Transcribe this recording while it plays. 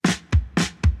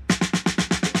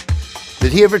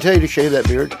Did he ever tell you to shave that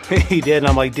beard? He did, and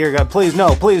I'm like, dear God, please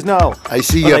no, please no. I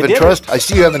see you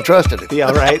haven't trusted it.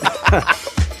 Yeah, right.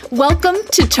 Welcome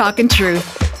to Talkin'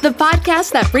 Truth, the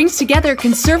podcast that brings together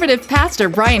conservative pastor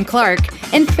Brian Clark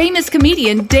and famous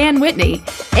comedian Dan Whitney,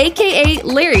 a.k.a.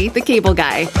 Larry the Cable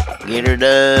Guy. Get her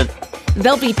done.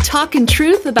 They'll be talking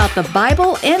truth about the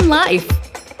Bible and life.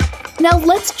 Now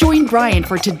let's join Brian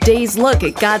for today's look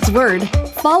at God's Word,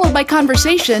 followed by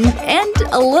conversation and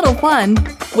a little fun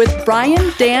with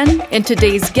Brian, Dan, and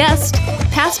today's guest,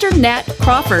 Pastor Nat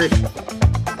Crawford.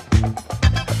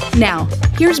 Now,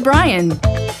 here's Brian.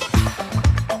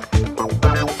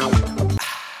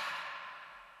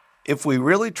 If we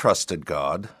really trusted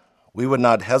God, we would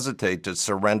not hesitate to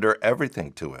surrender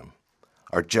everything to Him.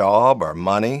 Our job, our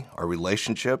money, our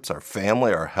relationships, our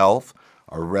family, our health,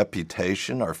 our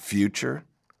reputation, our future.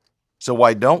 So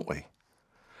why don't we?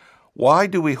 Why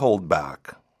do we hold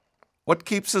back? What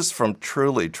keeps us from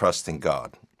truly trusting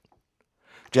God?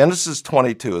 Genesis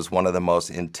 22 is one of the most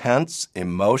intense,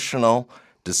 emotional,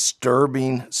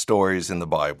 disturbing stories in the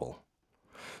Bible.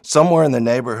 Somewhere in the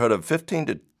neighborhood of 15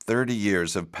 to 30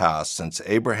 years have passed since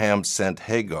Abraham sent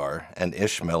Hagar and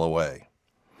Ishmael away.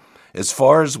 As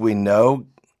far as we know,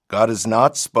 God has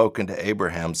not spoken to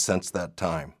Abraham since that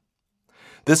time.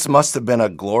 This must have been a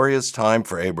glorious time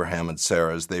for Abraham and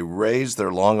Sarah as they raised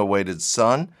their long-awaited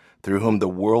son, through whom the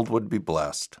world would be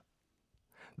blessed.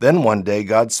 Then one day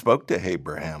God spoke to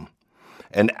Abraham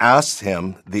and asked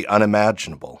him the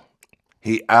unimaginable.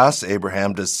 He asked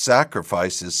Abraham to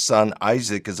sacrifice his son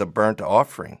Isaac as a burnt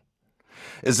offering.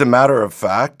 As a matter of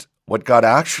fact, what God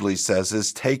actually says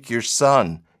is, take your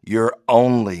son, your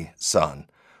only son,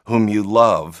 whom you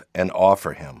love, and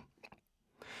offer him.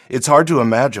 It's hard to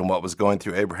imagine what was going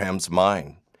through Abraham's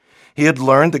mind. He had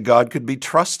learned that God could be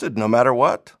trusted no matter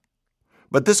what.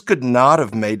 But this could not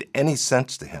have made any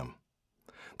sense to him.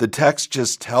 The text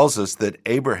just tells us that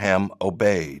Abraham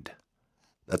obeyed.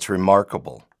 That's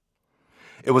remarkable.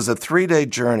 It was a 3-day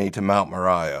journey to Mount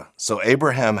Moriah, so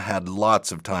Abraham had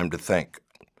lots of time to think.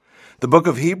 The book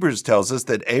of Hebrews tells us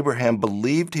that Abraham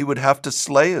believed he would have to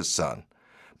slay his son,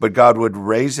 but God would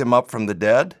raise him up from the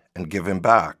dead and give him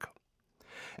back.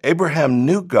 Abraham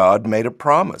knew God made a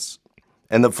promise,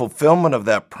 and the fulfillment of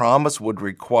that promise would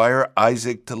require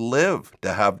Isaac to live,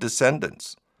 to have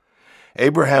descendants.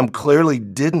 Abraham clearly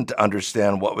didn't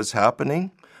understand what was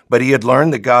happening, but he had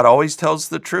learned that God always tells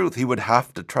the truth. He would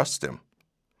have to trust him.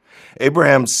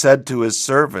 Abraham said to his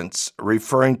servants,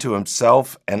 referring to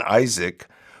himself and Isaac,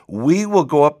 "We will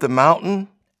go up the mountain,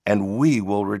 and we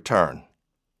will return."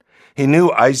 He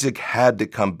knew Isaac had to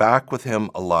come back with him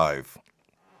alive.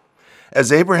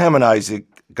 As Abraham and Isaac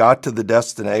got to the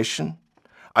destination,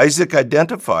 Isaac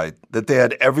identified that they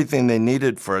had everything they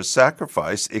needed for a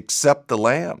sacrifice except the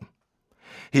lamb.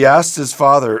 He asked his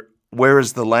father, "Where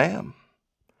is the lamb?"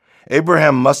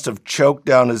 Abraham must have choked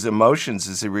down his emotions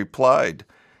as he replied,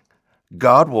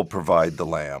 "God will provide the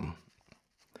lamb."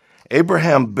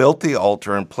 Abraham built the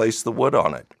altar and placed the wood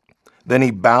on it. Then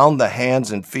he bound the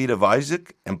hands and feet of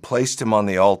Isaac and placed him on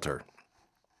the altar.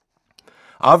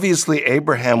 Obviously,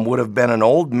 Abraham would have been an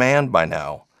old man by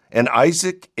now, and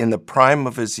Isaac in the prime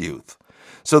of his youth.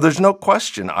 So there's no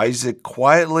question Isaac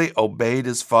quietly obeyed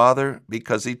his father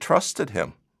because he trusted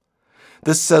him.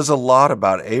 This says a lot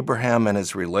about Abraham and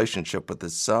his relationship with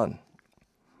his son.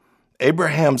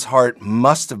 Abraham's heart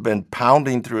must have been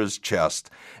pounding through his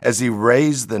chest as he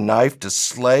raised the knife to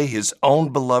slay his own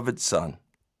beloved son.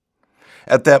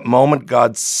 At that moment,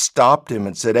 God stopped him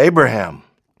and said, "Abraham,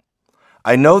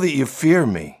 I know that you fear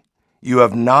me. You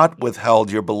have not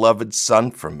withheld your beloved son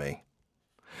from me."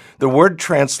 The word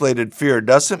translated fear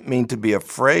doesn't mean to be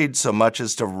afraid so much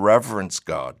as to reverence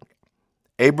God.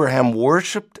 Abraham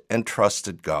worshiped and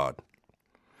trusted God.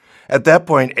 At that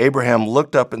point, Abraham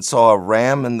looked up and saw a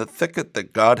ram in the thicket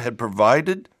that God had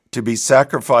provided to be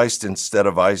sacrificed instead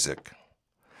of Isaac.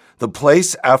 The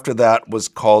place after that was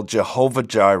called Jehovah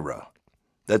Jireh.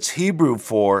 That's Hebrew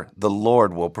for the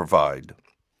Lord will provide.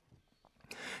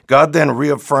 God then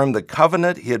reaffirmed the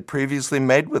covenant he had previously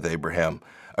made with Abraham,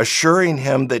 assuring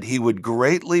him that he would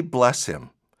greatly bless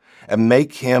him and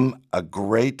make him a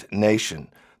great nation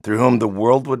through whom the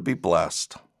world would be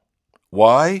blessed.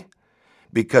 Why?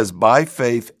 Because by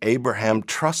faith Abraham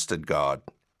trusted God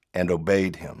and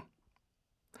obeyed him.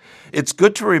 It's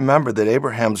good to remember that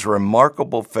Abraham's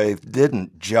remarkable faith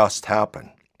didn't just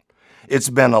happen. It's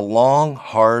been a long,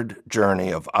 hard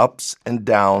journey of ups and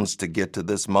downs to get to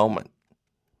this moment.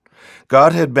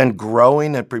 God had been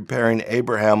growing and preparing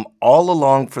Abraham all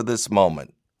along for this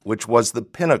moment, which was the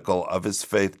pinnacle of his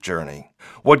faith journey.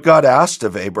 What God asked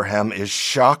of Abraham is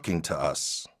shocking to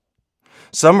us.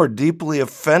 Some are deeply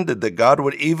offended that God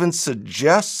would even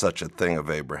suggest such a thing of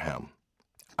Abraham.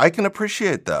 I can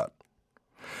appreciate that.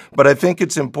 But I think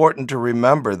it's important to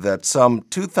remember that some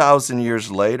 2,000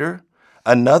 years later,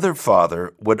 another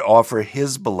father would offer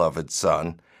his beloved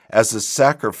son as a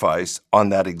sacrifice on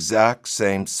that exact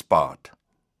same spot.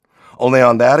 Only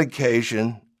on that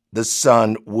occasion, the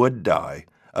son would die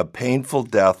a painful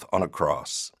death on a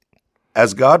cross.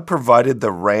 As God provided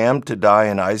the ram to die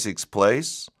in Isaac's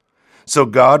place, so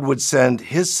God would send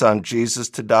his son Jesus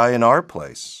to die in our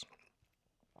place.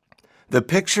 The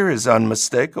picture is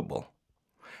unmistakable.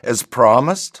 As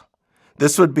promised,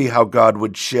 this would be how God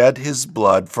would shed his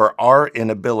blood for our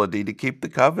inability to keep the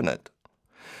covenant.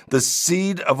 The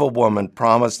seed of a woman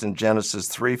promised in Genesis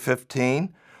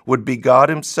 3:15 would be God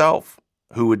himself,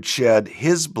 who would shed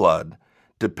his blood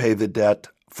to pay the debt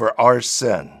for our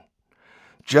sin.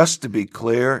 Just to be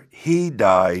clear, he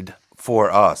died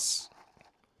for us.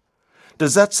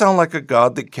 Does that sound like a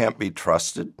God that can't be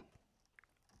trusted?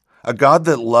 A God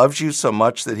that loves you so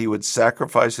much that he would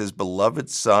sacrifice his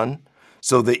beloved son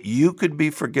so that you could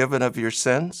be forgiven of your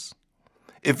sins?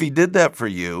 If he did that for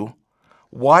you,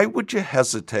 why would you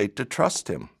hesitate to trust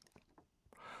him?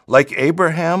 Like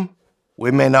Abraham, we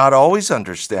may not always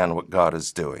understand what God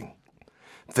is doing.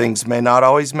 Things may not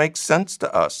always make sense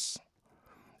to us.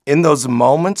 In those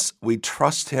moments, we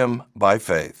trust him by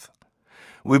faith.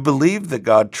 We believe that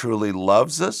God truly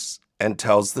loves us and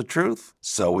tells the truth,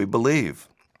 so we believe.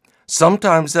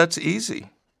 Sometimes that's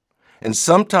easy, and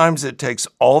sometimes it takes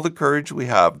all the courage we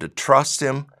have to trust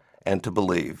him and to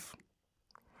believe.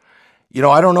 You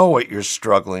know, I don't know what you're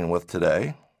struggling with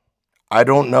today. I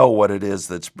don't know what it is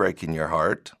that's breaking your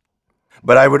heart,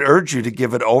 but I would urge you to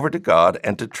give it over to God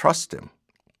and to trust him.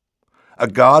 A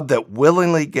God that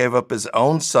willingly gave up his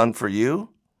own son for you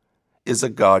is a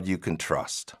God you can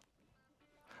trust.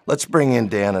 Let's bring in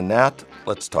Dan and Nat.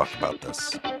 Let's talk about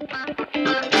this.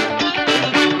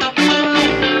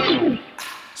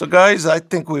 So guys, I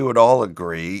think we would all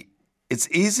agree it's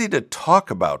easy to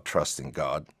talk about trusting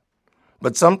God,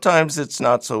 but sometimes it's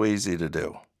not so easy to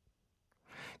do.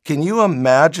 Can you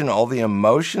imagine all the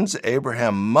emotions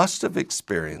Abraham must have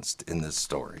experienced in this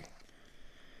story?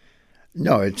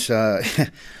 No, it's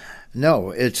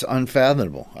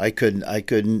unfathomable. I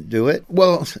couldn't do it.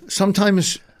 Well,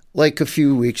 sometimes, like a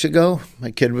few weeks ago, my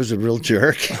kid was a real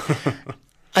jerk.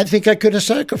 I think I could have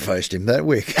sacrificed him that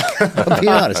week. I'll be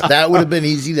honest. That would have been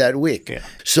easy that week. Yeah.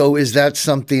 So is that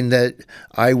something that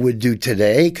I would do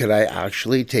today? Could I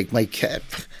actually take my kid?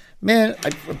 Man, I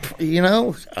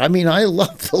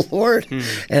love the Lord,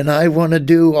 and I want to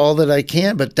do all that I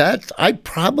can, but I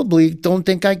probably don't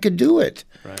think I could do it.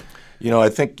 Right. You know, I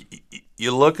think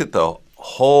you look at the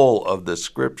whole of the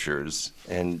scriptures,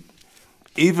 and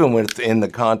even within the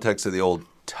context of the Old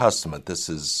Testament, this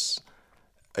is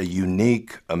a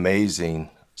unique, amazing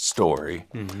story.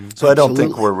 Mm-hmm. So I don't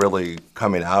think we're really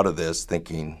coming out of this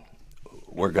thinking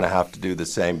we're going to have to do the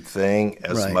same thing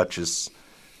as much as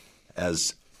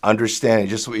understanding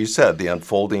just what you said, the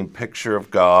unfolding picture of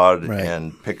God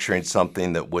and picturing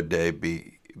something that would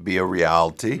be a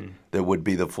reality, that would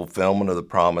be the fulfillment of the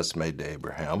promise made to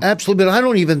Abraham. Absolutely, but I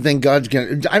don't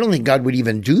think God would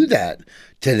even do that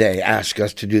today, ask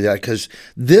us to do that, because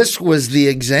this was the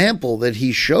example that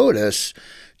he showed us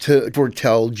to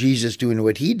foretell Jesus doing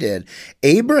what he did.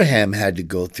 Abraham had to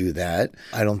go through that.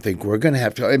 I don't think we're going to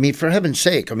have to. I mean, for heaven's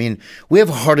sake, we have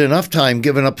a hard enough time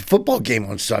giving up a football game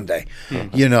on Sunday,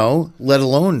 let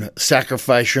alone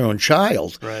sacrifice your own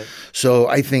child. Right. So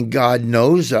I think God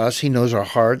knows us. He knows our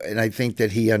heart. And I think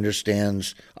that he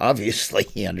understands. Obviously,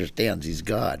 he understands. He's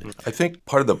God. I think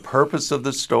part of the purpose of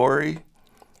the story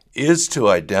is to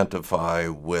identify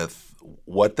with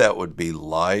what that would be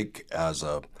like as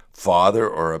a father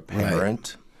or a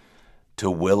parent to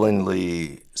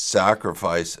willingly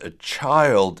sacrifice a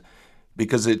child,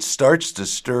 because it starts to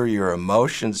stir your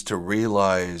emotions to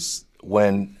realize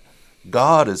when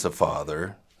God as a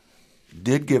father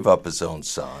did give up his own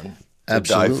son to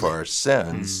die for our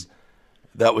sins,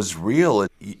 that was real.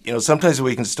 Sometimes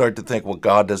we can start to think, well,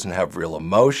 God doesn't have real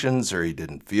emotions, or he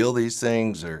didn't feel these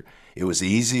things, or it was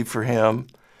easy for him.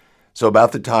 So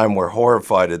about the time we're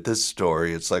horrified at this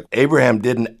story, it's like Abraham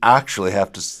didn't actually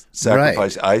have to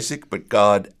sacrifice Isaac, but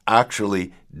God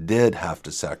actually did have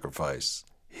to sacrifice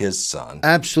his son.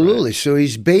 Absolutely. Right? So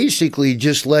he's basically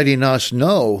just letting us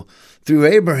know through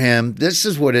Abraham, this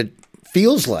is what it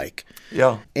feels like.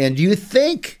 Yeah. And do you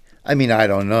think, I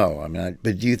don't know,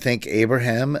 but do you think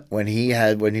Abraham, when he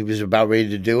was about ready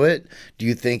to do it, do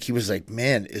you think he was like,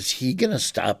 man, is he going to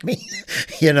stop me?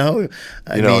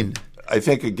 I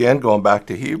think, again, going back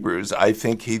to Hebrews, I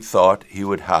think he thought he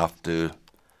would have to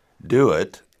do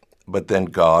it, but then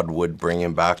God would bring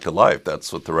him back to life.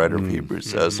 That's what the writer of Hebrews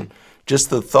says. And just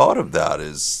the thought of that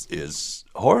is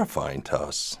horrifying to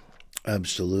us.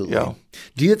 Absolutely. Yeah.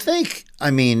 Do you think,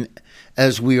 I mean,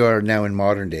 as we are now in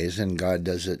modern days, and God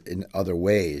does it in other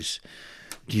ways,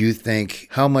 do you think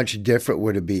how much different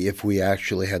would it be if we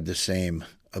actually had the same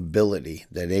ability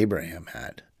that Abraham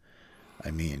had?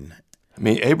 I mean,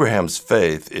 Abraham's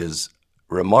faith is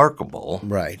remarkable.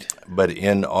 right. But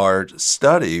in our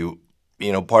study,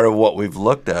 part of what we've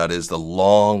looked at is the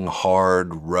long,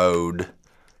 hard road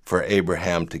for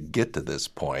Abraham to get to this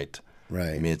point.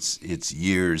 Right. It's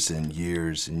years and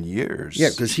years and years. Yeah,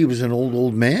 because he was an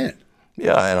old man.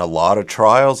 Yeah, and a lot of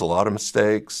trials, a lot of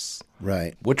mistakes.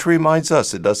 Right. Which reminds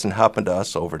us, it doesn't happen to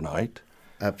us overnight.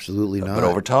 Absolutely not. But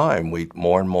over time, we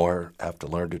more and more have to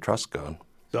learn to trust God.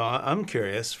 So I'm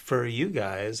curious, for you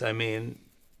guys,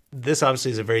 this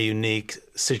obviously is a very unique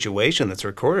situation that's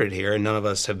recorded here, and none of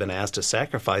us have been asked to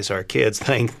sacrifice our kids.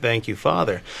 Thank you,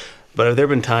 Father. But have there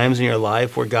been times in your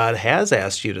life where God has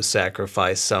asked you to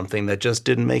sacrifice something that just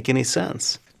didn't make any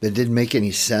sense? That didn't make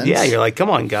any sense? Yeah, you're like, come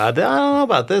on, God, I don't know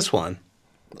about this one.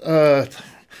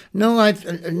 No,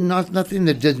 nothing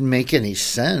that didn't make any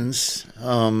sense.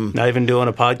 Not even doing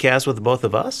a podcast with both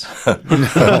of us?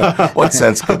 What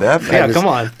sense could that make? Yeah, come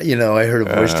on. I heard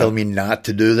a voice tell me not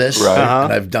to do this, Right.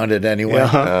 and I've done it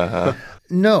anyway.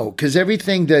 No, because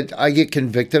everything that I get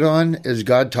convicted on is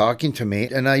God talking to me,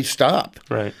 and I stop.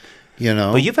 Right.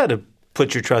 But you've had to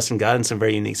put your trust in God in some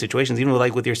very unique situations, even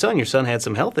like with your son. Your son had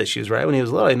some health issues, right, when he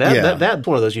was little. And that's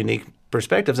one of those unique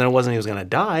perspectives, and it wasn't he was going to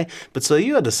die. But so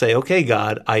you had to say, okay,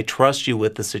 God, I trust you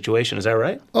with the situation. Is that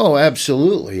right? Oh,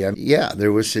 absolutely.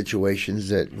 There were situations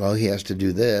that, he has to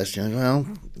do this. You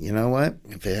know what?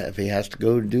 If he has to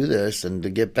go do this and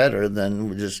to get better, then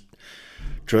we just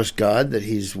trust God that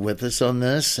he's with us on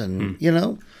this. And,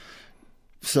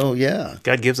 so, yeah.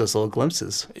 God gives us little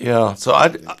glimpses. Yeah. So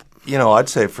I'd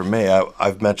say for me,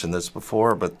 I've mentioned this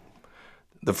before, but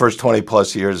the first 20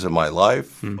 plus years of my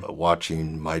life,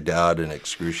 watching my dad in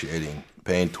excruciating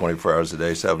pain 24 hours a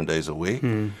day, 7 days a week,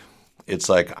 it's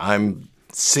like I'm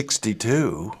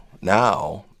 62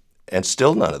 now, and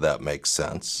still none of that makes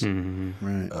sense.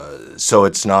 Right. So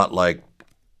it's not like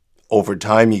over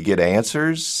time you get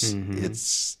answers.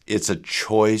 It's a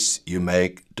choice you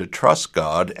make to trust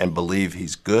God and believe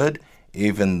he's good,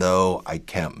 even though I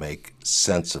can't make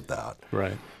sense of that.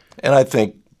 Right. And I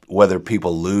think whether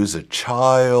people lose a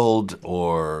child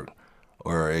or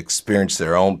experience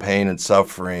their own pain and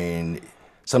suffering,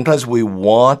 sometimes we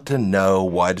want to know,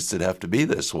 why does it have to be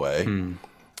this way?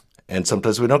 And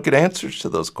sometimes we don't get answers to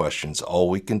those questions. All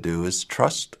we can do is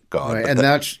trust God. Right. But And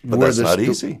that's not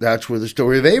easy. That's where the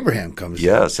story of Abraham comes in.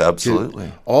 Yes,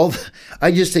 absolutely.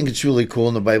 I just think it's really cool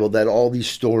in the Bible that all these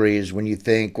stories, when you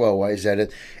think, well, why is that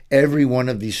it? Every one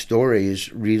of these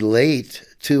stories relate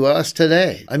to us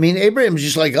today. Abraham's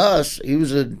just like us. He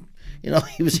was a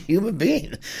human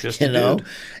being, Just a dude.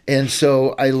 And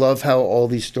so I love how all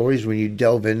these stories, when you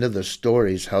delve into the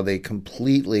stories, how they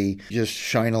completely just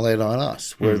shine a light on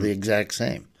us. We're the exact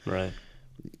same. Right.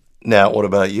 Now, what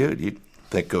about you? Do you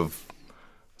think of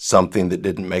something that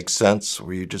didn't make sense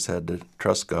where you just had to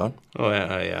trust God? Oh,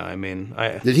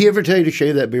 yeah. Did he ever tell you to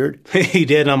shave that beard? He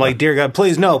did, and I'm like, dear God,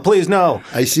 please no, please no.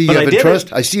 I see you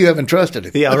But I see you haven't trusted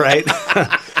him. Yeah, right.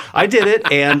 I did it,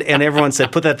 and everyone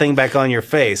said, put that thing back on your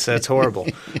face. That's horrible.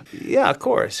 Yeah, of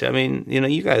course.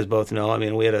 You guys both know.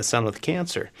 We had a son with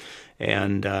cancer.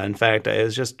 And in fact, I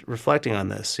was just reflecting on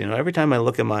this. Every time I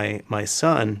look at my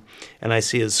son and I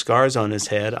see his scars on his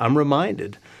head, I'm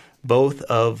reminded both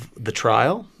of the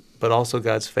trial, but also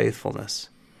God's faithfulness.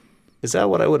 Is that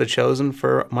what I would have chosen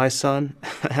for my son?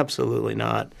 Absolutely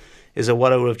not. Is it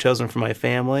what I would have chosen for my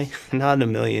family? Not in a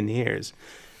million years.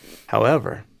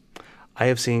 However, I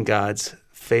have seen God's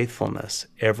faithfulness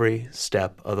every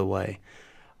step of the way.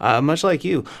 Much like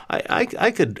you,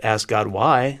 I could ask God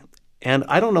why, and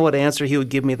I don't know what answer he would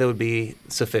give me that would be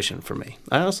sufficient for me.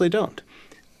 I honestly don't.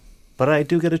 But I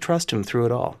do get to trust him through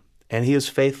it all, and he is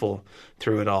faithful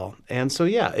through it all. And so,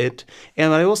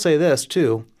 and I will say this,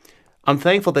 too. I'm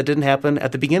thankful that didn't happen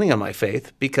at the beginning of my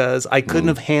faith because I couldn't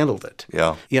have handled it.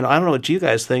 Yeah. I don't know what you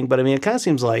guys think, but it kind of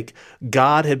seems like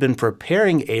God had been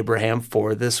preparing Abraham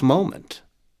for this moment,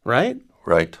 right?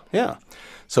 Right. Yeah.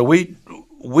 So we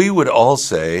would all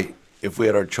say, if we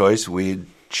had our choice, we'd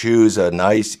choose a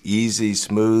nice, easy,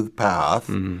 smooth path.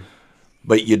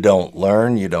 But you don't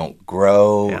learn, you don't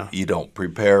grow, you don't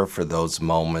prepare for those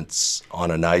moments on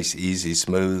a nice, easy,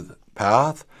 smooth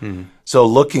path. So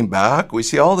looking back, we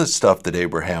see all this stuff that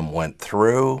Abraham went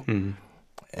through,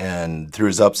 and through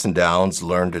his ups and downs,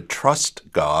 learned to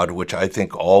trust God, which I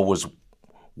think all was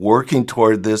working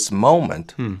toward this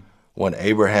moment when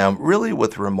Abraham, really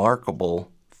with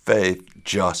remarkable faith,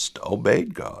 just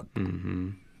obeyed God.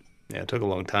 Yeah, it took a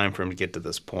long time for him to get to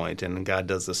this point, and God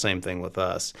does the same thing with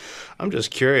us. I'm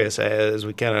just curious, as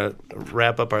we kind of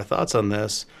wrap up our thoughts on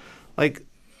this, like,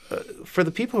 for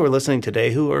the people who are listening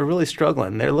today who are really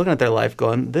struggling, they're looking at their life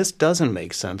going, this doesn't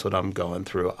make sense what I'm going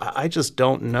through. I just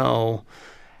don't know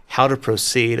how to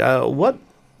proceed. What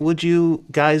would you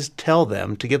guys tell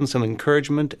them to give them some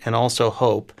encouragement and also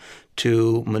hope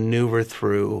to maneuver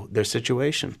through their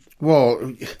situation?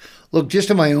 Well, look, just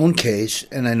in my own case,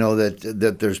 and I know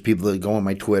that there's people that go on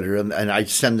my Twitter, and I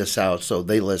send this out so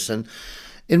they listen.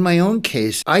 In my own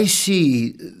case, I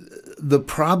see the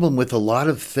problem with a lot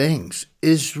of things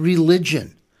is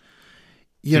religion.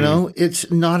 You know, it's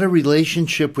not a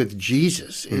relationship with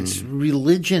Jesus. It's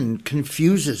religion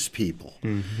confuses people.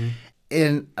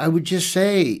 And I would just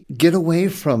say, get away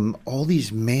from all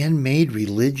these man-made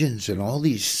religions and all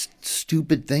these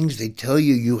stupid things they tell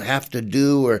you have to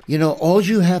do. Or, all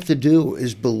you have to do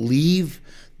is believe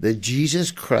that Jesus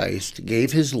Christ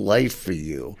gave his life for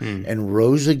you and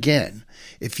rose again.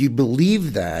 If you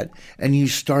believe that and you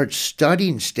start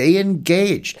studying, stay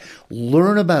engaged,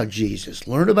 learn about Jesus,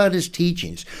 learn about his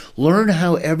teachings, learn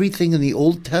how everything in the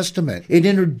Old Testament, it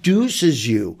introduces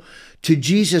you to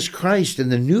Jesus Christ in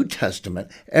the New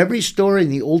Testament. Every story in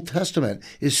the Old Testament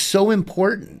is so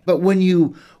important. But when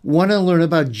you want to learn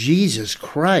about Jesus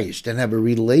Christ and have a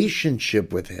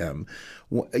relationship with him,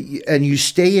 and you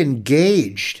stay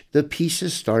engaged, the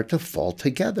pieces start to fall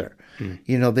together.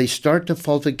 They start to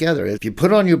fall together. If you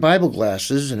put on your Bible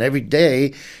glasses and every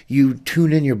day you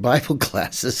tune in your Bible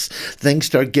glasses, things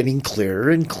start getting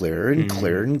clearer and clearer and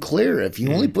clearer and clearer. If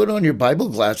you only put on your Bible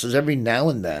glasses every now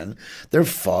and then, they're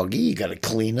foggy. You got to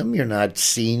clean them. You're not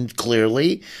seeing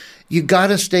clearly. You got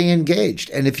to stay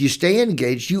engaged. And if you stay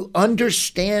engaged, you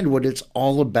understand what it's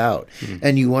all about.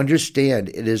 And you understand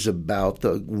it is about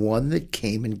the one that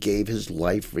came and gave his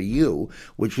life for you,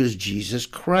 which was Jesus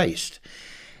Christ.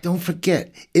 Don't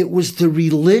forget, it was the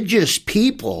religious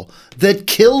people that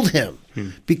killed him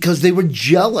because they were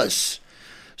jealous.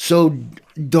 So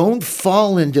don't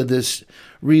fall into this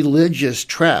religious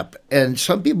trap. And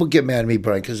some people get mad at me,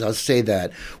 Brian, because I'll say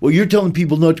that. Well, you're telling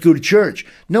people not to go to church.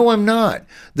 No, I'm not.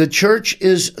 The church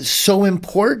is so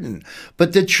important.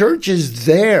 But the church is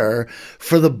there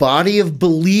for the body of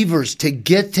believers to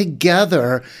get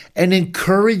together and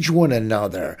encourage one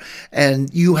another.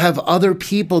 And you have other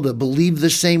people that believe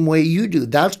the same way you do.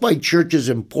 That's why church is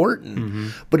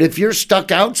important. But if you're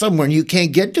stuck out somewhere and you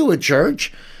can't get to a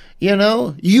church,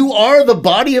 you are the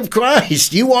body of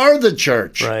Christ. You are the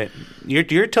church. Right.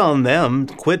 You're telling them,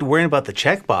 quit worrying about the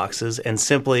check boxes and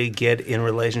simply get in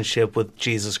relationship with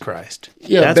Jesus Christ.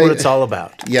 Yeah, that's what it's all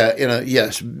about. Yeah,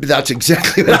 yes, that's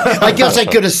exactly what I guess I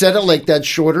could have said it like that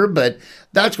shorter, but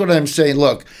that's what I'm saying.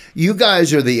 Look, you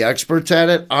guys are the experts at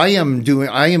it. I am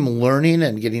learning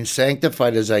and getting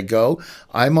sanctified as I go.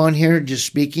 I'm on here just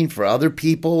speaking for other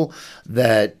people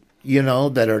that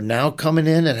are now coming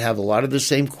in and have a lot of the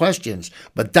same questions.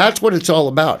 But that's what it's all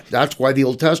about. That's why the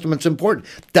Old Testament's important.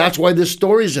 That's why this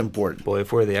story is important. Boy,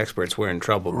 if we're the experts, we're in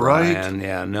trouble, Brian. Right.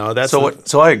 Yeah, no, that's...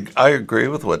 So I agree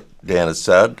with what Dan has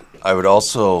said. I would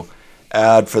also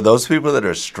add, for those people that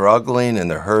are struggling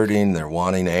and they're hurting, they're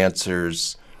wanting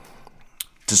answers,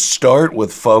 to start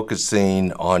with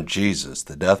focusing on Jesus,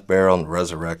 the death, burial, and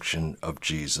resurrection of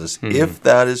Jesus, if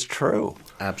that is true.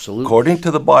 Absolutely. According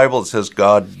to the Bible, it says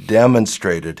God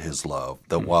demonstrated his love,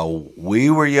 that while we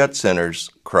were yet sinners,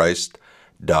 Christ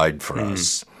died for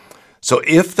us. So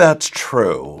if that's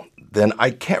true, then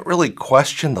I can't really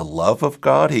question the love of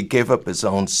God. He gave up his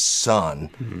own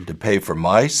son to pay for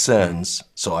my sins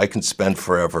so I can spend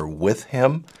forever with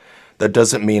him. That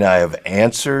doesn't mean I have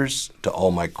answers to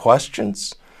all my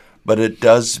questions, but it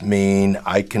does mean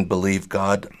I can believe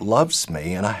God loves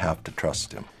me and I have to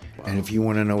trust him. And if you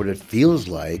want to know what it feels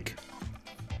like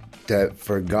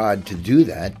for God to do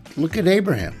that, look at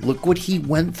Abraham. Look what he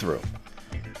went through.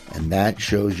 And that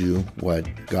shows you what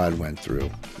God went through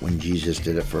when Jesus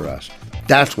did it for us.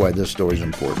 That's why this story is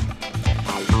important.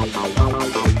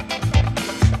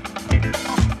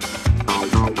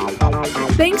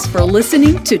 Thanks for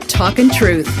listening to Talkin'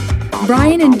 Truth.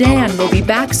 Brian and Dan will be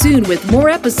back soon with more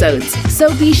episodes,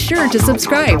 so be sure to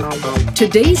subscribe.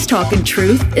 Today's Talkin'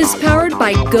 Truth is powered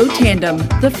by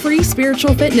GoTandem, the free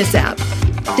spiritual fitness app.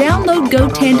 Download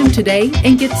GoTandem today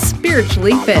and get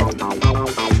spiritually fit.